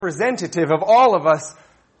representative of all of us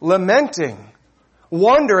lamenting,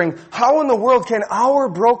 wondering, how in the world can our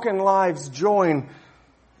broken lives join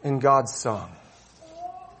in God's song?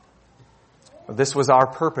 This was our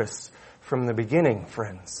purpose from the beginning,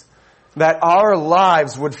 friends. That our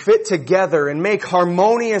lives would fit together and make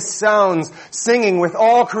harmonious sounds, singing with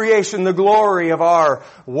all creation the glory of our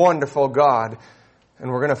wonderful God. And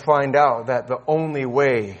we're going to find out that the only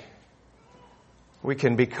way we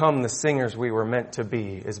can become the singers we were meant to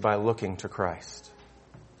be is by looking to Christ.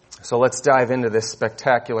 So let's dive into this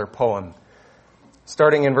spectacular poem.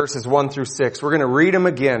 Starting in verses 1 through 6, we're going to read them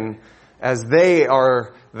again as they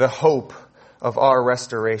are the hope of our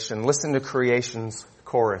restoration. Listen to creation's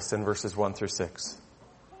chorus in verses 1 through 6.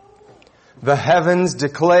 The heavens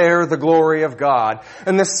declare the glory of God,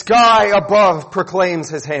 and the sky above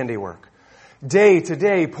proclaims His handiwork. Day to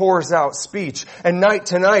day pours out speech, and night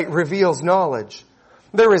to night reveals knowledge.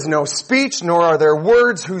 There is no speech, nor are there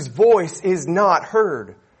words whose voice is not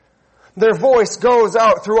heard. Their voice goes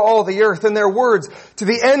out through all the earth, and their words to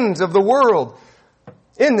the ends of the world.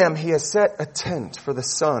 In them He has set a tent for the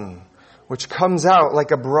sun, which comes out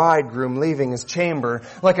like a bridegroom leaving his chamber,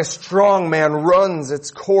 like a strong man runs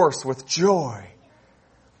its course with joy.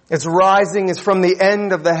 Its rising is from the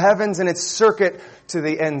end of the heavens, and its circuit to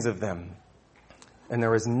the ends of them. And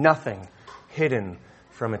there is nothing hidden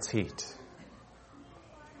from its heat.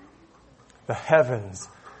 The heavens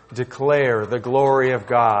declare the glory of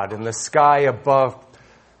God, and the sky above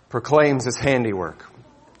proclaims His handiwork.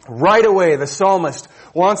 Right away, the psalmist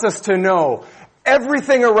wants us to know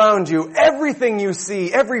everything around you, everything you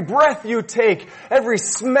see, every breath you take, every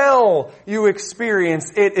smell you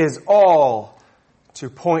experience, it is all to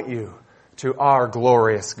point you to our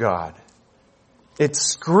glorious God. It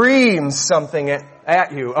screams something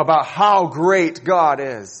at you about how great God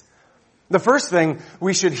is. The first thing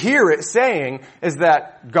we should hear it saying is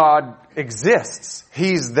that God exists.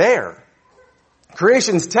 He's there.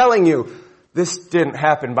 Creation's telling you this didn't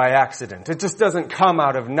happen by accident. It just doesn't come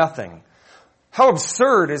out of nothing. How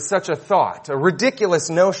absurd is such a thought, a ridiculous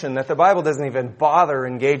notion that the Bible doesn't even bother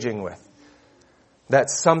engaging with. That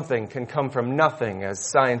something can come from nothing, as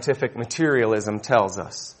scientific materialism tells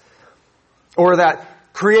us. Or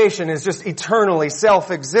that creation is just eternally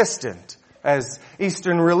self-existent, as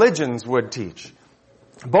Eastern religions would teach.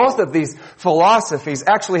 Both of these philosophies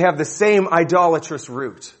actually have the same idolatrous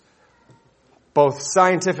root. Both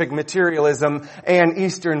scientific materialism and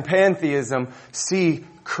Eastern pantheism see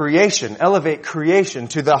creation, elevate creation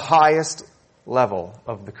to the highest level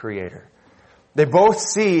of the Creator. They both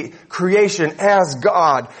see creation as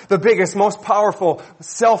God, the biggest, most powerful,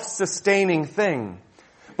 self-sustaining thing.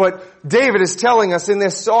 But David is telling us in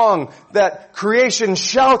this song that creation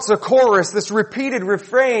shouts a chorus, this repeated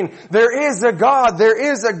refrain, there is a God,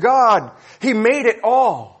 there is a God. He made it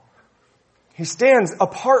all. He stands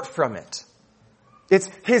apart from it. It's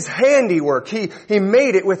His handiwork. He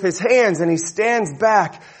made it with His hands, and He stands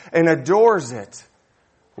back and adores it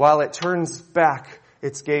while it turns back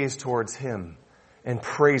its gaze towards Him and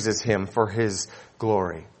praises Him for His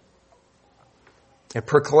glory. It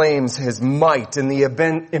proclaims His might in the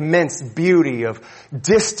immense beauty of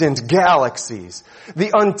distant galaxies,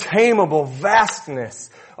 the untamable vastness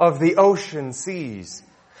of the ocean seas,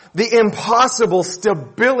 the impossible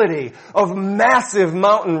stability of massive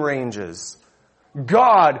mountain ranges.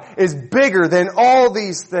 God is bigger than all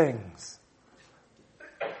these things.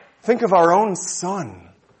 Think of our own sun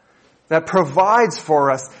that provides for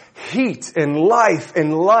us heat and life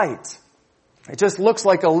and light. It just looks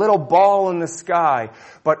like a little ball in the sky,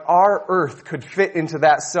 but our earth could fit into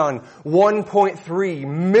that sun 1.3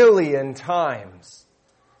 million times.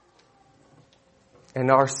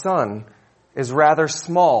 And our sun is rather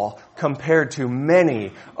small compared to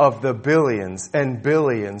many of the billions and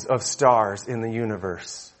billions of stars in the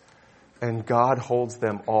universe. And God holds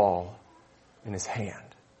them all in His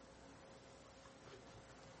hand.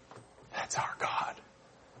 That's our God.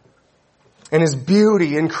 And His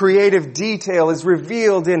beauty and creative detail is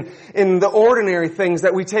revealed in the ordinary things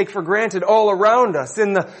that we take for granted all around us.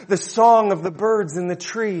 In the song of the birds in the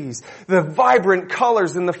trees, the vibrant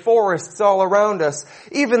colors in the forests all around us,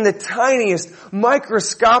 even the tiniest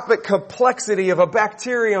microscopic complexity of a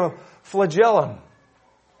bacterium flagellum.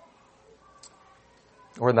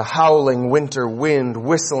 Or the howling winter wind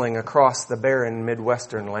whistling across the barren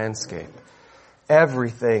Midwestern landscape.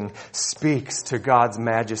 Everything speaks to God's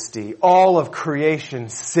majesty. All of creation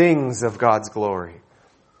sings of God's glory.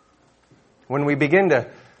 When we begin to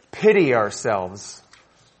pity ourselves,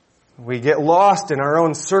 we get lost in our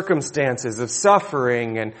own circumstances of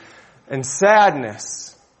suffering and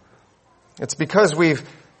sadness. It's because we've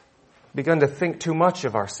begun to think too much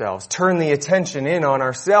of ourselves, turn the attention in on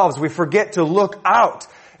ourselves. We forget to look out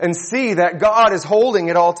and see that God is holding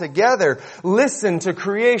it all together. Listen to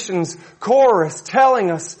creation's chorus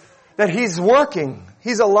telling us that He's working.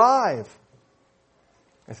 He's alive.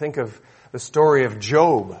 I think of the story of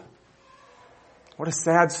Job. What a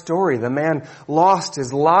sad story. The man lost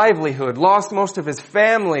his livelihood, lost most of his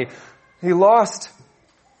family. He lost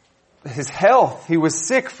his health. He was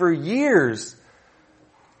sick for years.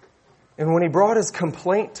 And when he brought his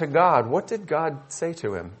complaint to God, what did God say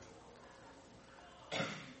to him?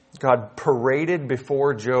 God paraded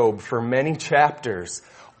before Job for many chapters,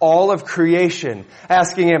 all of creation,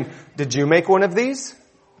 asking him, did you make one of these?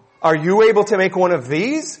 Are you able to make one of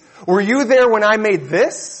these? Were you there when I made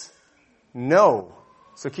this? No.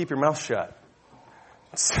 So keep your mouth shut.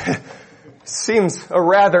 Seems a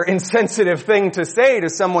rather insensitive thing to say to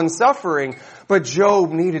someone suffering, but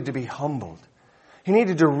Job needed to be humbled. He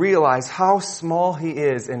needed to realize how small he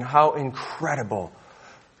is and how incredible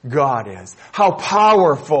God is. How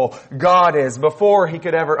powerful God is before he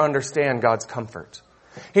could ever understand God's comfort.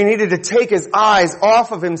 He needed to take his eyes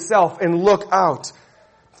off of himself and look out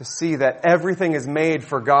to see that everything is made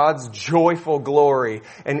for God's joyful glory.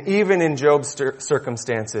 And even in Job's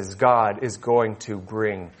circumstances, God is going to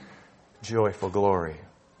bring joyful glory.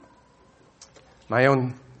 My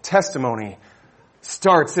own testimony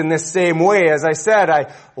starts in this same way. As I said,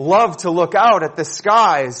 I love to look out at the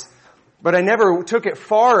skies, but I never took it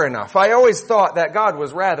far enough. I always thought that God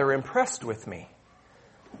was rather impressed with me.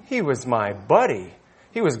 He was my buddy.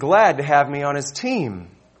 He was glad to have me on His team.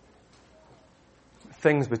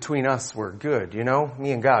 Things between us were good, you know?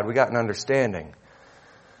 Me and God, we got an understanding.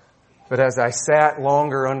 But as I sat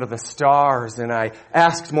longer under the stars and I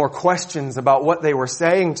asked more questions about what they were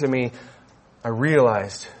saying to me, I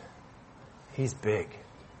realized He's big.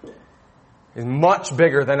 He's much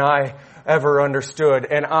bigger than I ever understood,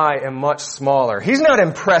 and I am much smaller. He's not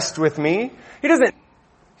impressed with me.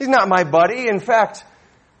 He's not my buddy. In fact,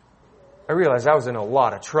 I realized I was in a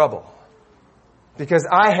lot of trouble because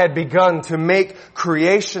I had begun to make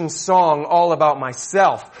creation's song all about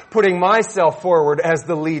myself, putting myself forward as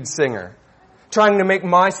the lead singer, trying to make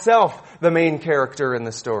myself the main character in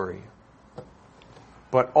the story.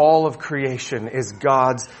 But all of creation is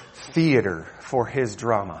God's theater for His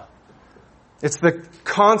drama. It's the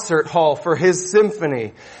concert hall for His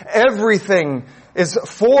symphony. Everything is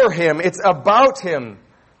for Him. It's about Him.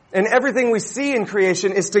 And everything we see in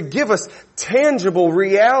creation is to give us tangible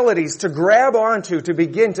realities to grab onto, to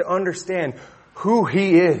begin to understand who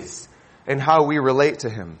He is and how we relate to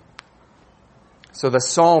Him. So the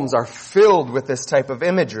Psalms are filled with this type of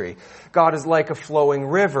imagery. God is like a flowing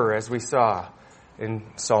river, as we saw in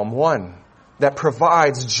Psalm 1, that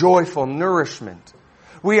provides joyful nourishment.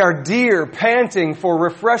 We are deer panting for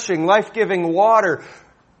refreshing, life-giving water,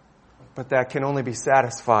 but that can only be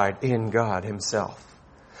satisfied in God Himself.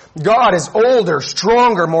 God is older,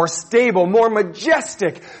 stronger, more stable, more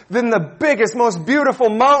majestic than the biggest, most beautiful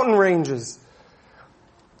mountain ranges.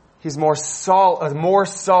 He's a more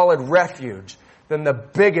solid refuge than the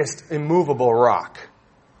biggest immovable rock.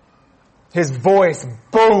 His voice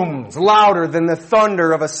booms louder than the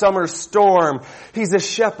thunder of a summer storm. He's a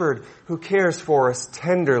shepherd who cares for us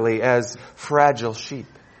tenderly as fragile sheep.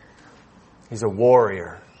 He's a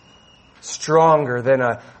warrior, stronger than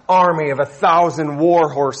an army of 1,000 war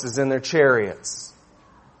horses in their chariots.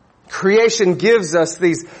 Creation gives us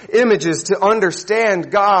these images to understand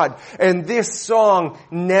God, and this song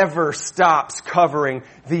never stops covering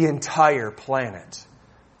the entire planet.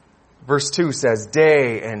 Verse 2 says,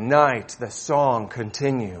 day and night the song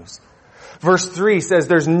continues. Verse 3 says,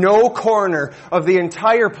 there's no corner of the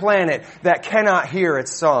entire planet that cannot hear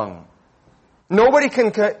its song. Nobody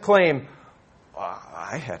can claim,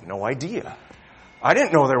 I had no idea. I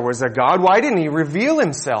didn't know there was a God. Why didn't He reveal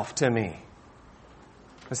Himself to me?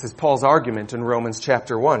 This is Paul's argument in Romans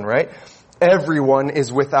chapter 1, right? Everyone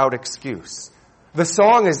is without excuse. The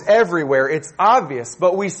song is everywhere. It's obvious,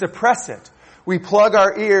 but we suppress it. We plug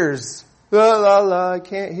our ears. La, la, la, I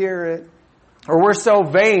can't hear it. Or we're so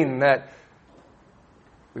vain that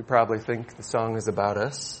we probably think the song is about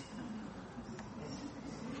us.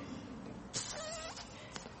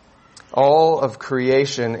 All of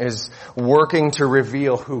creation is working to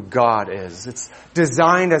reveal who God is. It's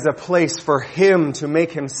designed as a place for Him to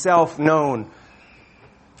make Himself known.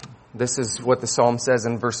 This is what the Psalm says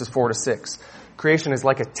in verses 4 to 6. Creation is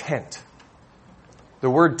like a tent. The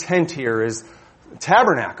word tent here is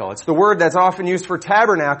tabernacle. It's the word that's often used for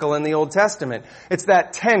tabernacle in the Old Testament. It's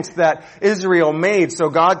that tent that Israel made so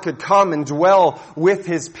God could come and dwell with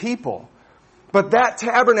His people. But that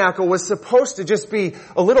tabernacle was supposed to just be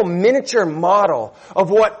a little miniature model of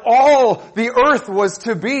what all the earth was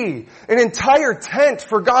to be. An entire tent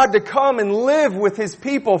for God to come and live with His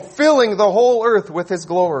people, filling the whole earth with His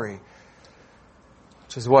glory.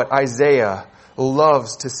 Which is what Isaiah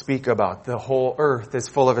loves to speak about. The whole earth is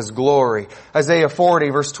full of His glory. Isaiah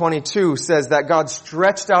 40 verse 22 says that God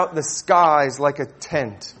stretched out the skies like a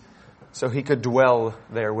tent so He could dwell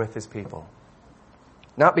there with His people.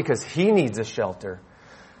 Not because He needs a shelter,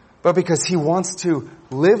 but because He wants to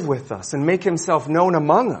live with us and make Himself known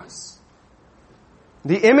among us.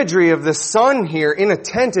 The imagery of the sun here in a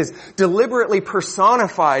tent is deliberately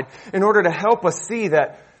personified in order to help us see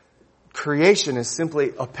that creation is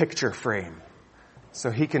simply a picture frame.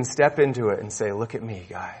 So He can step into it and say, look at me,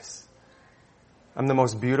 guys. I'm the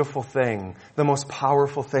most beautiful thing, the most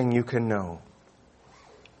powerful thing you can know.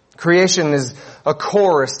 Creation is a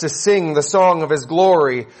chorus to sing the song of His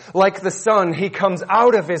glory. Like the sun, He comes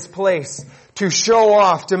out of His place to show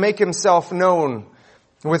off, to make Himself known.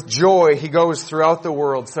 With joy, He goes throughout the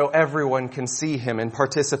world so everyone can see Him and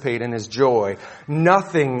participate in His joy.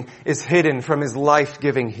 Nothing is hidden from His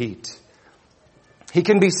life-giving heat. He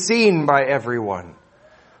can be seen by everyone.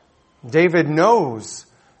 David knows,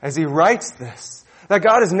 as he writes this, that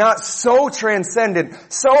God is not so transcendent,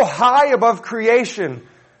 so high above creation,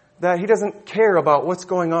 that He doesn't care about what's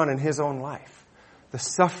going on in his own life, the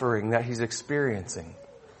suffering that he's experiencing.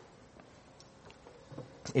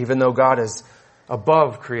 Even though God is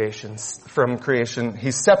above creation,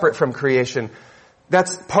 He's separate from creation,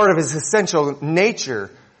 that's part of His essential nature.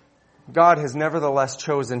 God has nevertheless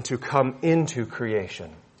chosen to come into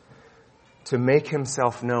creation, to make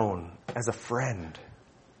Himself known as a friend.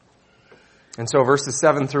 And so verses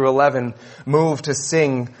 7 through 11 move to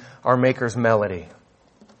sing our Maker's melody.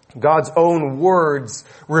 God's own words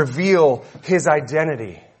reveal His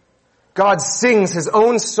identity. God sings His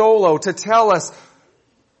own solo to tell us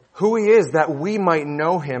who He is, that we might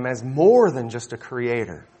know Him as more than just a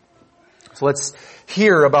creator. So let's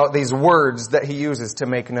hear about these words that He uses to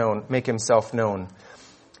make Himself known.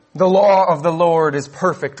 The law of the Lord is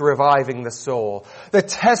perfect, reviving the soul. The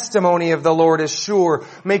testimony of the Lord is sure,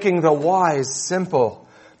 making the wise simple.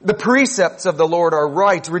 The precepts of the Lord are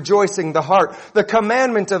right, rejoicing the heart. The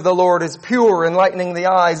commandment of the Lord is pure, enlightening the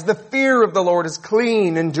eyes. The fear of the Lord is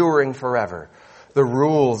clean, enduring forever. The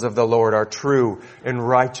rules of the Lord are true and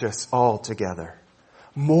righteous altogether.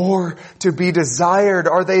 More to be desired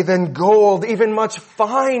are they than gold, even much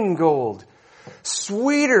fine gold.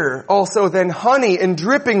 Sweeter also than honey and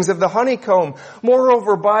drippings of the honeycomb.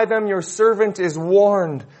 Moreover, by them your servant is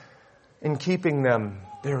warned. In keeping them,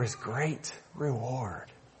 there is great reward.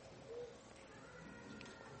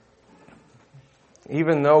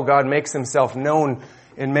 Even though God makes Himself known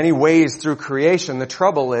in many ways through creation, the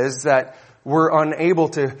trouble is that we're unable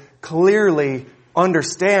to clearly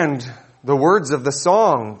understand the words of the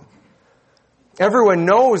song. Everyone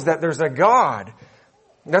knows that there's a God.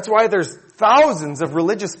 That's why there's thousands of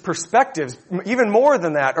religious perspectives, even more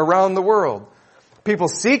than that, around the world. People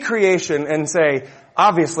see creation and say,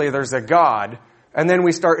 obviously there's a God, and then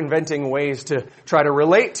we start inventing ways to try to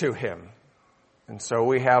relate to Him. And so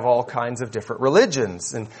we have all kinds of different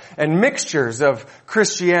religions and mixtures of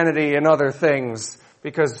Christianity and other things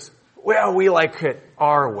because, well, we like it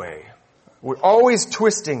our way. We're always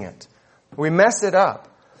twisting it. We mess it up.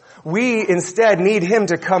 We instead need Him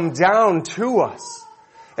to come down to us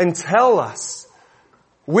and tell us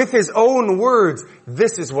with His own words,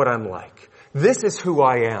 this is what I'm like. This is who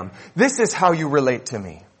I am. This is how you relate to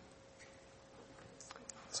me.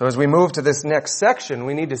 So as we move to this next section,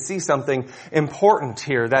 we need to see something important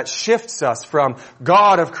here that shifts us from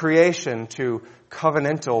God of creation to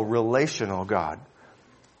covenantal, relational God.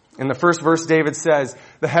 In the first verse, David says,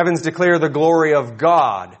 the heavens declare the glory of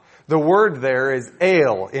God. The word there is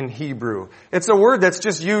El in Hebrew. It's a word that's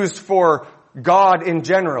just used for God in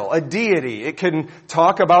general, a deity. It can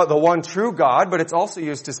talk about the one true God, but it's also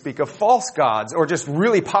used to speak of false gods or just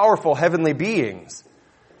really powerful heavenly beings.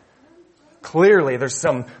 Clearly, there's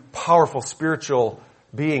some powerful spiritual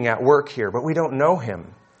being at work here, but we don't know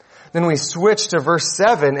Him. Then we switch to verse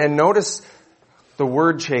 7 and notice the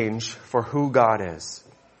word change for who God is.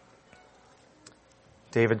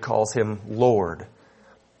 David calls Him Lord.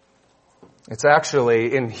 It's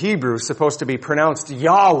actually, in Hebrew, supposed to be pronounced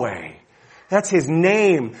Yahweh. That's His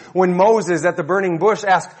name. When Moses at the burning bush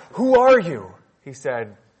asked, "Who are you?" he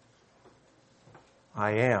said,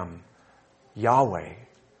 "I am Yahweh."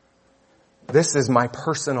 This is my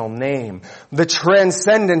personal name. The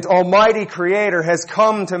transcendent, almighty Creator has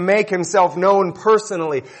come to make Himself known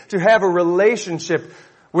personally, to have a relationship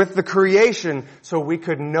with the creation so we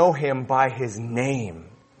could know Him by His name.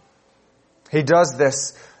 He does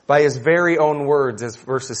this by His very own words, as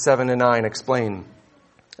verses 7 and 9 explain.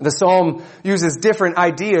 The psalm uses different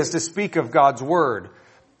ideas to speak of God's Word.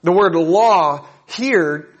 The word law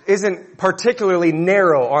here isn't particularly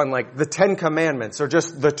narrow on like the Ten Commandments or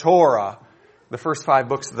just the Torah, the first 5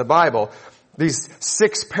 books of the Bible. These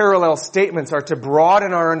 6 parallel statements are to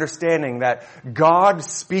broaden our understanding that God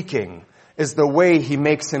speaking is the way He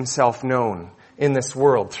makes Himself known in this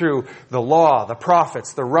world through the law, the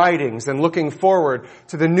prophets, the writings, and looking forward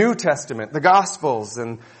to the New Testament, the Gospels,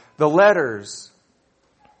 and the letters.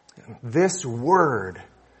 This Word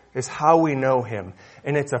is how we know Him,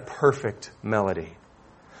 and it's a perfect melody.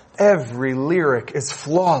 Every lyric is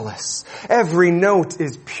flawless. Every note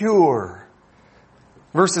is pure.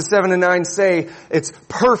 Verses 7 and 9 say it's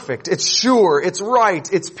perfect, it's sure, it's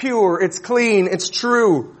right, it's pure, it's clean, it's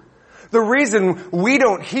true. The reason we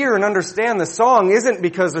don't hear and understand the song isn't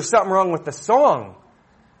because there's something wrong with the song,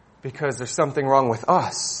 because there's something wrong with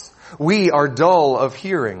us. We are dull of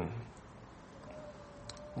hearing.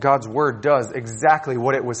 God's Word does exactly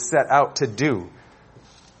what it was set out to do.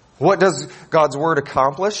 What does God's Word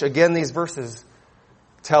accomplish? Again, these verses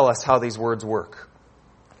tell us how these words work.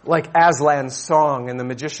 Like Aslan's song in The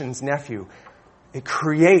Magician's Nephew, it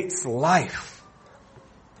creates life.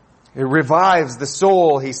 It revives the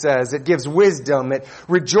soul, he says. It gives wisdom. It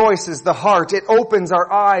rejoices the heart. It opens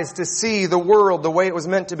our eyes to see the world the way it was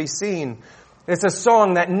meant to be seen. It's a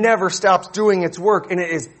song that never stops doing its work, and it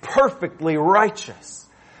is perfectly righteous.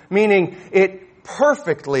 Meaning it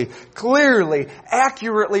perfectly, clearly,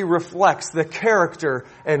 accurately reflects the character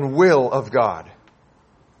and will of God.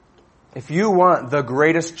 If you want the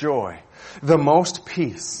greatest joy, the most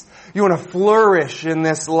peace, you want to flourish in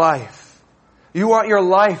this life, you want your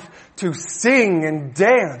life to sing and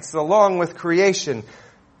dance along with creation,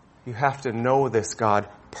 you have to know this God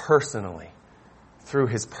personally through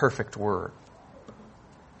His perfect Word.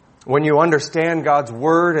 When you understand God's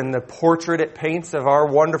Word and the portrait it paints of our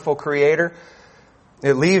wonderful Creator,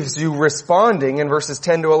 it leaves you responding in verses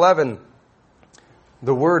 10 to 11.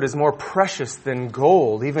 The Word is more precious than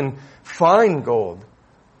gold, even fine gold.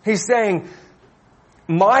 He's saying,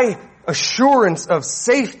 my assurance of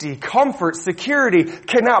safety, comfort, security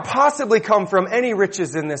cannot possibly come from any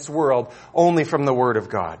riches in this world, only from the Word of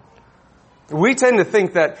God. We tend to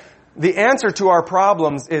think that the answer to our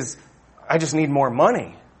problems is, I just need more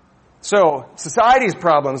money. So, society's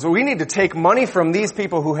problems, we need to take money from these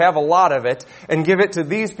people who have a lot of it and give it to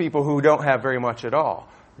these people who don't have very much at all.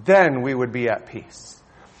 Then we would be at peace.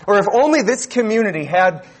 Or if only this community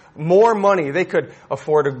had more money, they could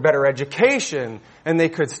afford a better education, and they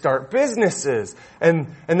could start businesses, and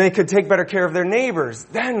they could take better care of their neighbors,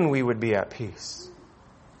 then we would be at peace.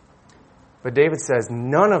 But David says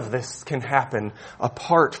none of this can happen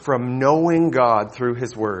apart from knowing God through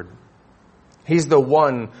His Word. He's the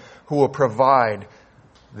one who will provide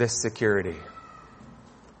this security.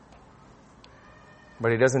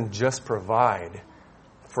 But He doesn't just provide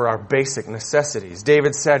for our basic necessities.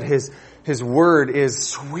 David said His Word is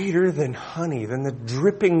sweeter than honey, than the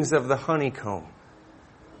drippings of the honeycomb.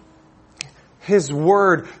 His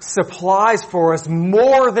Word supplies for us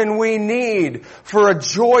more than we need for a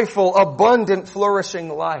joyful, abundant, flourishing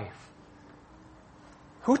life.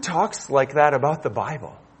 Who talks like that about the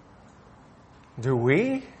Bible? Do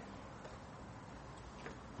we?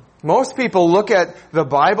 Most people look at the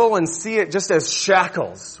Bible and see it just as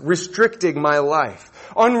shackles, restricting my life.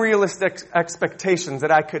 Unrealistic expectations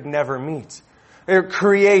that I could never meet. It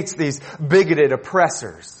creates these bigoted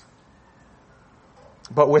oppressors.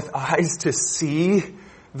 But with eyes to see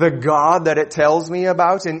the God that it tells me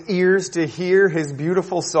about and ears to hear His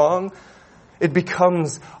beautiful song, it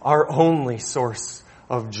becomes our only source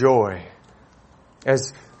of joy.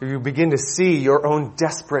 As you begin to see your own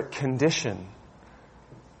desperate condition.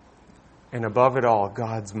 And above it all,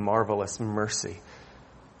 God's marvelous mercy.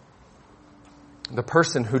 The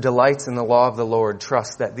person who delights in the law of the Lord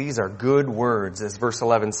trusts that these are good words, as verse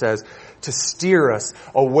 11 says, to steer us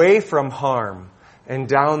away from harm and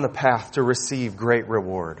down the path to receive great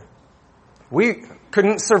reward. We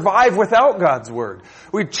couldn't survive without God's Word.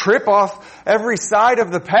 We'd trip off every side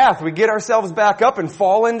of the path. We'd get ourselves back up and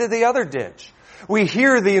fall into the other ditch. We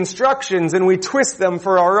hear the instructions and we twist them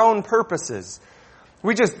for our own purposes.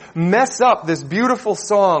 We just mess up this beautiful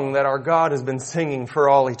song that our God has been singing for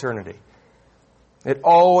all eternity. It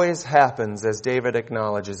always happens, as David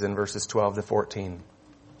acknowledges in verses 12 to 14.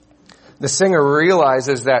 The singer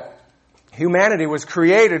realizes that humanity was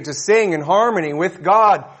created to sing in harmony with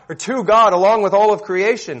God, or to God, along with all of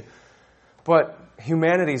creation. But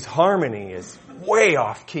humanity's harmony is way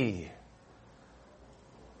off key.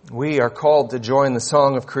 We are called to join the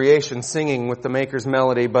song of creation, singing with the Maker's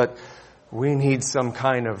melody, but we need some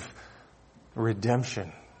kind of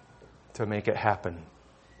redemption to make it happen.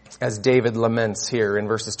 As David laments here in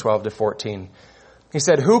verses 12 to 14. He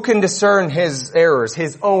said, "Who can discern his errors,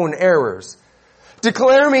 his own errors?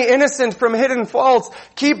 Declare me innocent from hidden faults.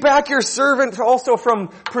 Keep back your servant also from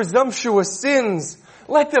presumptuous sins.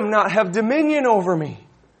 Let them not have dominion over me.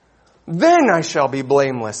 Then I shall be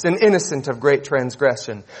blameless and innocent of great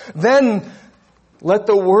transgression. Then let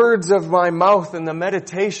the words of my mouth and the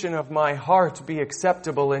meditation of my heart be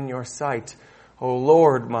acceptable in your sight, O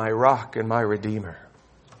Lord, my rock and my redeemer."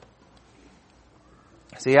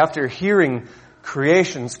 See, after hearing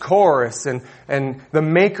creation's chorus and the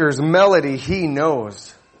Maker's melody, he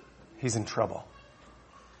knows he's in trouble.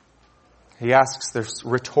 He asks this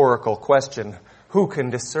rhetorical question, who can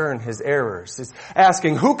discern his errors? He's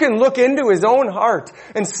asking, who can look into his own heart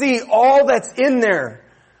and see all that's in there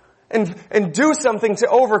and do something to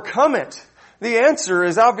overcome it? The answer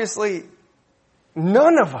is obviously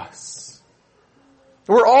none of us.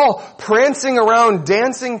 We're all prancing around,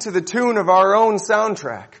 dancing to the tune of our own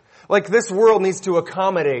soundtrack. Like this world needs to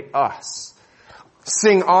accommodate us.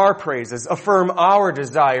 Sing our praises, affirm our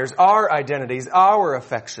desires, our identities, our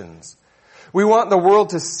affections. We want the world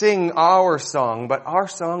to sing our song, but our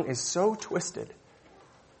song is so twisted.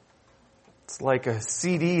 It's like a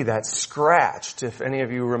CD that's scratched, if any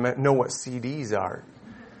of you know what CDs are.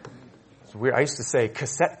 I used to say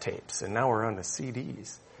cassette tapes, and now we're on to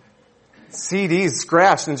CDs. CDs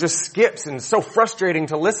scratched and just skips, and it's so frustrating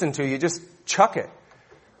to listen to, you just chuck it.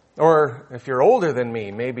 Or if you're older than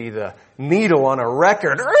me, maybe the needle on a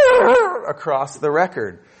record across the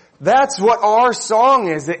record. That's what our song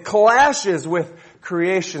is. It clashes with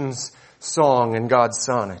creation's song and God's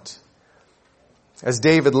sonnet. As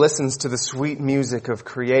David listens to the sweet music of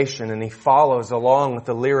creation and he follows along with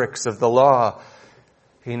the lyrics of the law,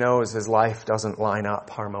 he knows his life doesn't line up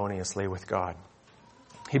harmoniously with God.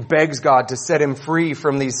 He begs God to set him free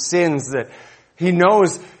from these sins that he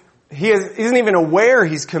knows he isn't even aware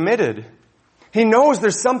he's committed. He knows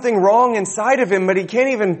there's something wrong inside of him, but he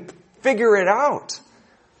can't even figure it out.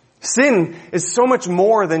 Sin is so much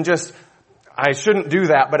more than just, I shouldn't do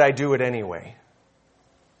that, but I do it anyway.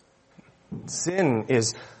 Sin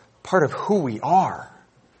is part of who we are.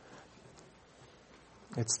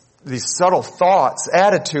 It's these subtle thoughts,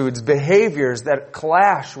 attitudes, behaviors that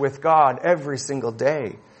clash with God every single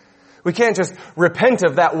day. We can't just repent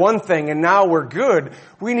of that one thing and now we're good.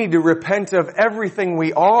 We need to repent of everything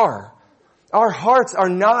we are. Our hearts are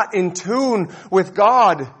not in tune with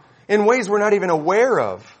God in ways we're not even aware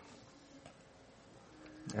of.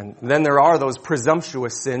 And then there are those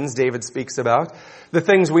presumptuous sins David speaks about. The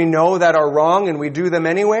things we know that are wrong and we do them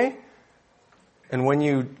anyway. And when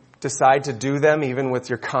you decide to do them, even with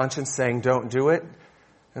your conscience saying don't do it,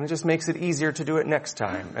 and it just makes it easier to do it next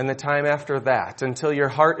time and the time after that, until your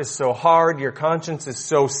heart is so hard, your conscience is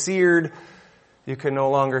so seared, you can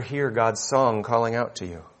no longer hear God's song calling out to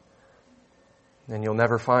you. And you'll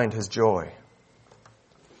never find His joy.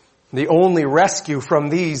 The only rescue from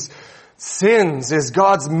these sins is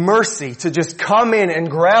God's mercy to just come in and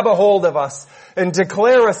grab a hold of us and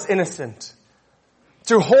declare us innocent,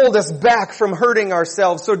 to hold us back from hurting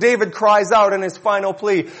ourselves. So David cries out in his final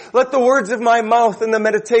plea, "Let the words of my mouth and the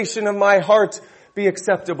meditation of my heart be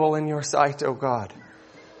acceptable in your sight, O God."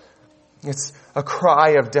 It's a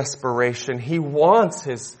cry of desperation. He wants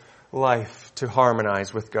his life to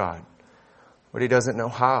harmonize with God, but he doesn't know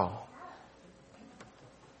how.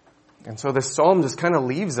 And so this psalm just kind of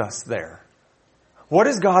leaves us there. What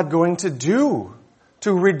is God going to do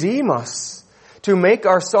to redeem us, to make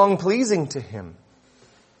our song pleasing to Him?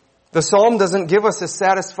 The psalm doesn't give us a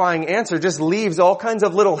satisfying answer, just leaves all kinds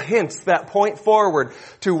of little hints that point forward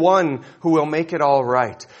to one who will make it all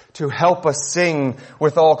right, to help us sing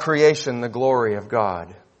with all creation the glory of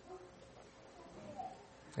God.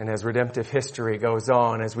 And as redemptive history goes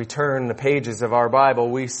on, as we turn the pages of our Bible,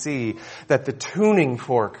 we see that the tuning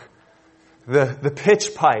fork, the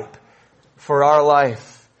pitch pipe for our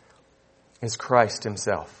life is Christ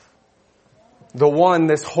Himself. The one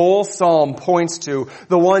this whole psalm points to,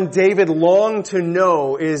 the one David longed to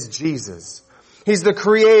know, is Jesus. He's the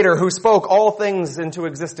Creator who spoke all things into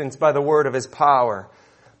existence by the word of His power.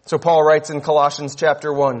 So Paul writes in Colossians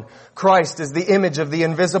chapter 1, "Christ is the image of the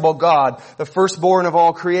invisible God, the firstborn of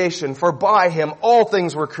all creation. For by Him all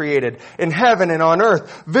things were created, in heaven and on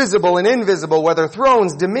earth, visible and invisible, whether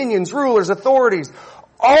thrones, dominions, rulers, authorities.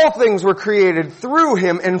 All things were created through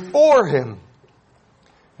Him and for Him.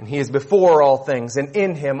 And He is before all things, and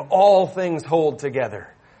in Him all things hold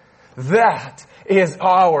together. That is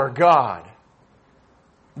our God.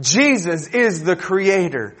 Jesus is the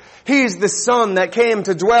Creator. He's the Son that came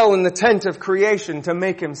to dwell in the tent of creation to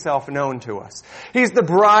make Himself known to us. He's the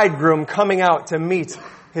bridegroom coming out to meet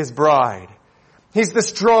His bride. He's the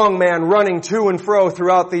strong man running to and fro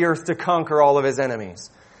throughout the earth to conquer all of His enemies.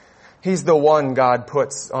 He's the one God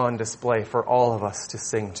puts on display for all of us to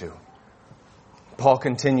sing to. Paul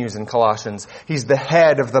continues in Colossians, He's the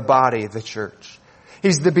head of the body, the church.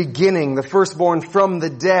 He's the beginning, the firstborn from the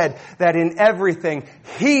dead, that in everything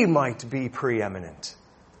He might be preeminent.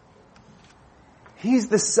 He's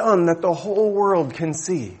the Son that the whole world can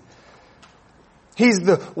see. He's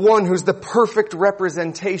the one who's the perfect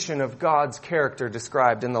representation of God's character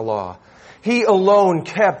described in the law. He alone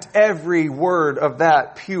kept every word of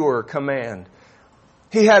that pure command.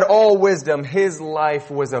 He had all wisdom. His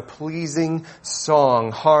life was a pleasing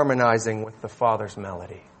song harmonizing with the Father's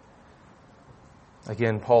melody.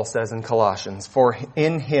 Again, Paul says in Colossians, for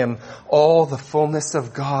in Him all the fullness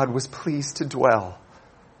of God was pleased to dwell.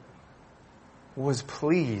 Was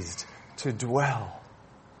pleased to dwell.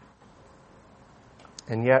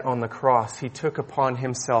 And yet on the cross, He took upon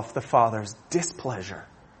Himself the Father's displeasure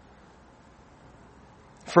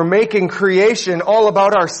for making creation all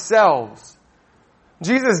about ourselves.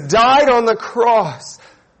 Jesus died on the cross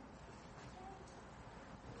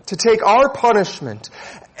to take our punishment,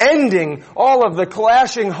 ending all of the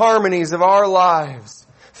clashing harmonies of our lives,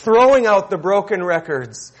 throwing out the broken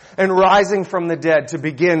records, and rising from the dead to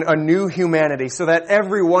begin a new humanity so that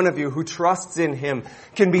every one of you who trusts in Him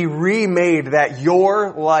can be remade, that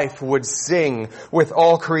your life would sing with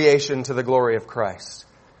all creation to the glory of Christ.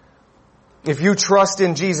 If you trust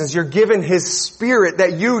in Jesus, you're given His Spirit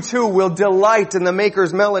that you too will delight in the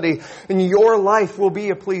Maker's melody, and your life will be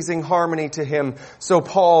a pleasing harmony to Him. So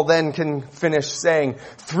Paul then can finish saying,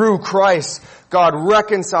 through Christ, God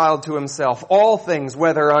reconciled to Himself all things,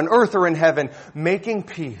 whether on earth or in heaven, making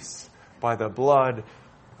peace by the blood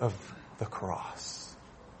of the cross.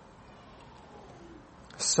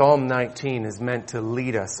 Psalm 19 is meant to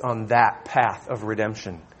lead us on that path of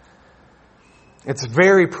redemption. It's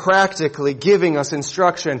very practically giving us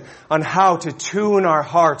instruction on how to tune our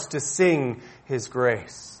hearts to sing His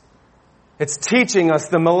grace. It's teaching us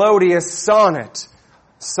the melodious sonnet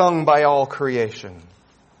sung by all creation.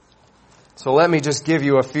 So let me just give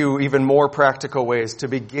you a few even more practical ways to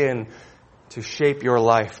begin to shape your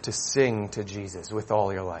life to sing to Jesus with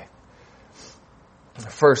all your life.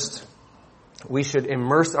 First, we should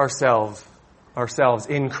immerse ourselves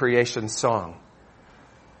in creation's song.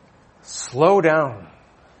 Slow down.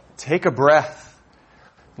 Take a breath.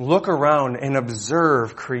 Look around and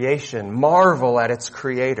observe creation. Marvel at its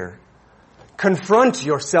Creator. Confront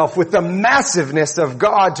yourself with the massiveness of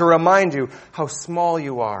God to remind you how small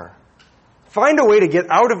you are. Find a way to get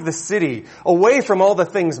out of the city, away from all the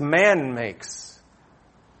things man makes,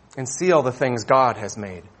 and see all the things God has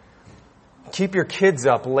made. Keep your kids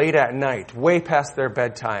up late at night, way past their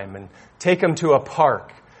bedtime, and take them to a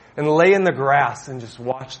park and lay in the grass and just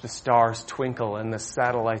watch the stars twinkle and the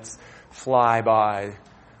satellites fly by.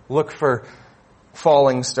 Look for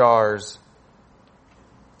falling stars.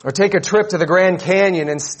 Or take a trip to the Grand Canyon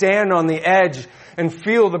and stand on the edge and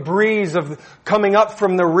feel the breeze of coming up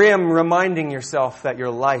from the rim, reminding yourself that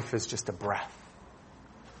your life is just a breath.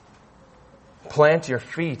 Plant your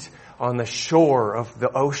feet on the shore of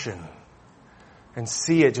the ocean and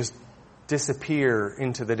see it just disappear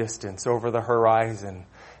into the distance over the horizon,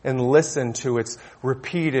 and listen to its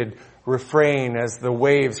repeated refrain as the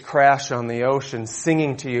waves crash on the ocean,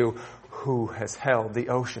 singing to you, who has held the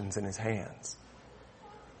oceans in His hands.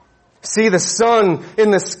 See the sun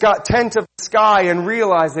in the tent of the sky and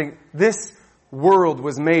realizing this world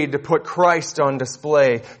was made to put Christ on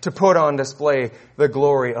display, to put on display the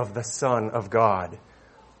glory of the Son of God.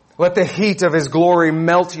 Let the heat of His glory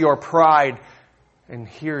melt your pride and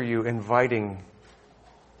hearing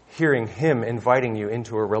Him inviting you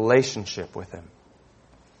into a relationship with Him.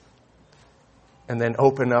 And then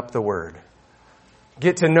open up the Word.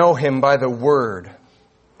 Get to know Him by the Word.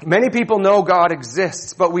 Many people know God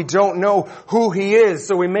exists, but we don't know who He is,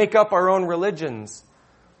 so we make up our own religions.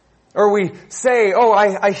 Or we say, oh,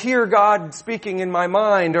 I hear God speaking in my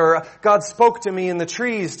mind, or God spoke to me in the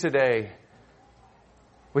trees today.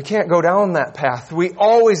 We can't go down that path. We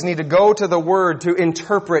always need to go to the Word to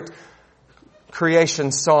interpret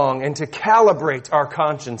creation song and to calibrate our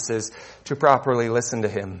consciences to properly listen to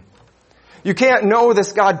Him. You can't know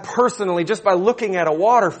this God personally just by looking at a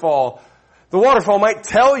waterfall. The waterfall might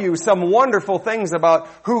tell you some wonderful things about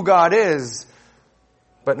who God is,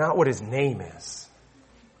 but not what His name is.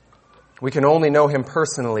 We can only know Him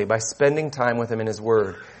personally by spending time with Him in His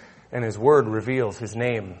Word. And His Word reveals His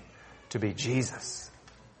name to be Jesus.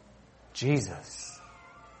 Jesus.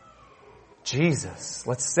 Jesus.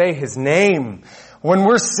 Let's say His name. When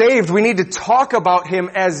we're saved, we need to talk about Him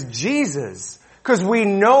as Jesus, because we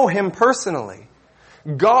know Him personally.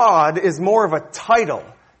 God is more of a title.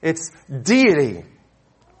 It's deity.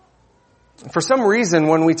 For some reason,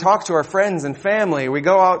 when we talk to our friends and family, we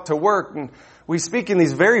go out to work and we speak in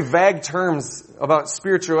these very vague terms about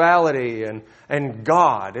spirituality and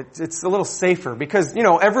God. It's a little safer because,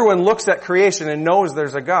 everyone looks at creation and knows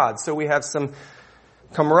there's a God. So we have some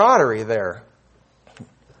camaraderie there.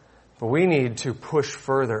 But we need to push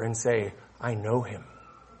further and say, I know Him.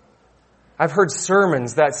 I've heard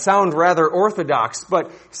sermons that sound rather orthodox,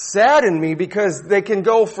 but sadden me because they can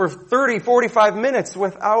go for 30, 45 minutes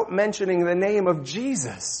without mentioning the name of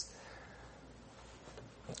Jesus.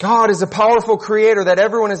 God is a powerful creator that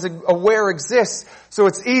everyone is aware exists, so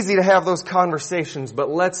it's easy to have those conversations, but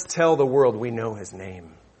let's tell the world we know His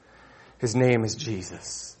name. His name is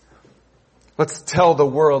Jesus. Let's tell the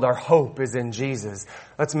world our hope is in Jesus.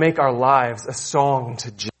 Let's make our lives a song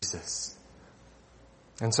to Jesus.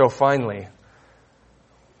 And so finally,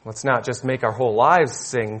 let's not just make our whole lives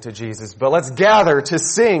sing to Jesus, but let's gather to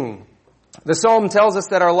sing. The psalm tells us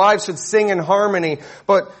that our lives should sing in harmony,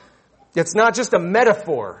 but it's not just a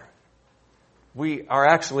metaphor. We are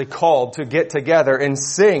actually called to get together and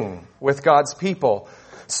sing with God's people.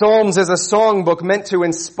 Psalms is a songbook meant to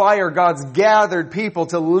inspire God's gathered people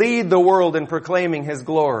to lead the world in proclaiming His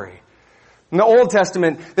glory. In the Old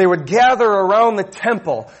Testament, they would gather around the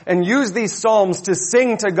temple and use these psalms to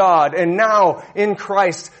sing to God. And now, in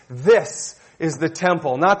Christ, this is the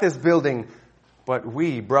temple. Not this building, but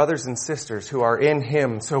we, brothers and sisters who are in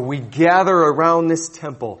Him. So we gather around this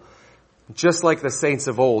temple, just like the saints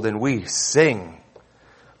of old, and we sing.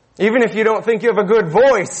 Even if you don't think you have a good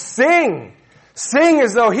voice, sing! Sing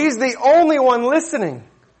as though He's the only one listening.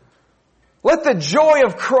 Let the joy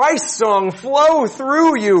of Christ's song flow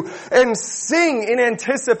through you and sing in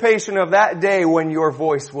anticipation of that day when your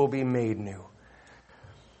voice will be made new.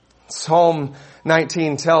 Psalm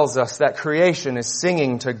 19 tells us that creation is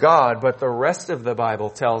singing to God, but the rest of the Bible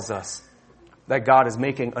tells us that God is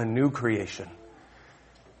making a new creation.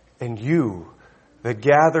 And you, the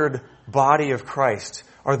gathered body of Christ,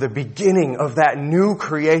 are the beginning of that new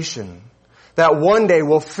creation that one day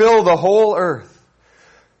will fill the whole earth.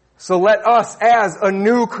 So let us, as a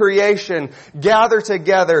new creation, gather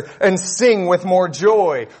together and sing with more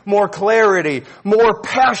joy, more clarity, more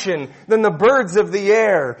passion than the birds of the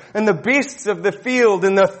air and the beasts of the field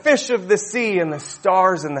and the fish of the sea and the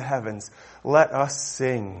stars in the heavens. Let us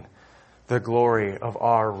sing the glory of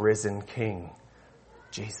our risen King,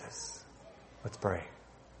 Jesus. Let's pray.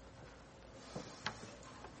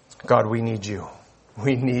 God, we need You.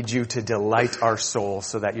 We need You to delight our soul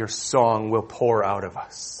so that Your song will pour out of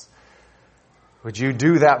us. Would You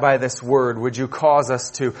do that by this word? Would You cause us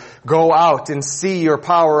to go out and see Your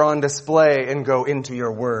power on display and go into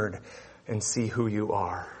Your word and see who You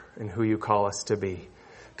are and who You call us to be?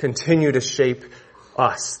 Continue to shape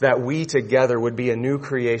us that we together would be a new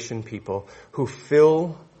creation people who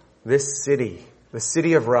fill this city, the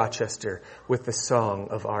city of Rochester, with the song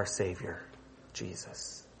of our Savior,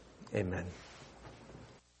 Jesus. Amen.